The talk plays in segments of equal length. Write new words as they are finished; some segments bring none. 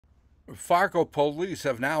Fargo Police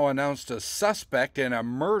have now announced a suspect in a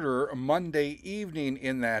murder Monday evening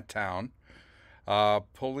in that town.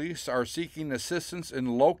 Police are seeking assistance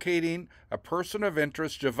in locating a person of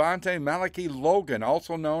interest, Javante Malachi Logan,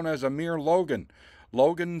 also known as Amir Logan.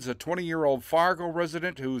 Logan's a 20-year-old Fargo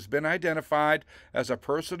resident who's been identified as a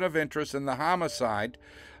person of interest in the homicide.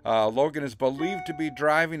 Logan is believed to be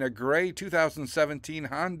driving a gray 2017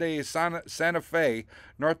 Hyundai Santa Fe,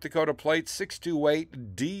 North Dakota plate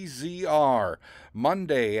 628DZR.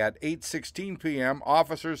 Monday at 8:16 p.m.,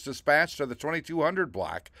 officers dispatched to the 2200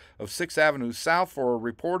 block of 6th Avenue South for a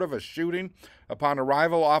report of a shooting. Upon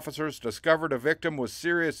arrival, officers discovered a victim with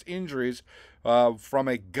serious injuries from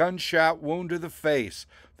a gunshot wound to the face.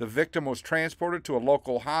 The victim was transported to a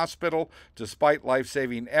local hospital despite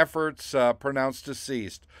life-saving efforts, pronounced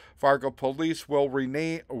deceased. Fargo Police will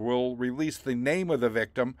release the name of the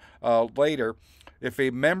victim later. If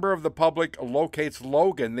a member of the public locates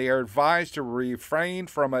Logan, they are advised to refrain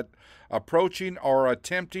from approaching or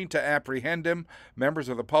attempting to apprehend him. Members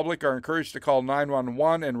of the public are encouraged to call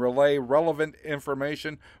 911 and relay relevant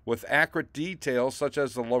information with accurate details, such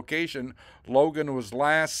as the location Logan was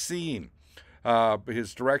last seen,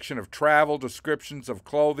 his direction of travel, descriptions of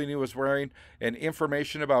clothing he was wearing, and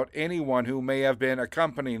information about anyone who may have been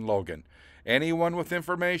accompanying Logan. Anyone with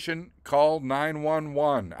information, call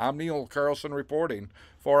 911. I'm Neil Carlson reporting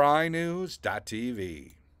for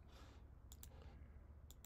iNewZ.TV.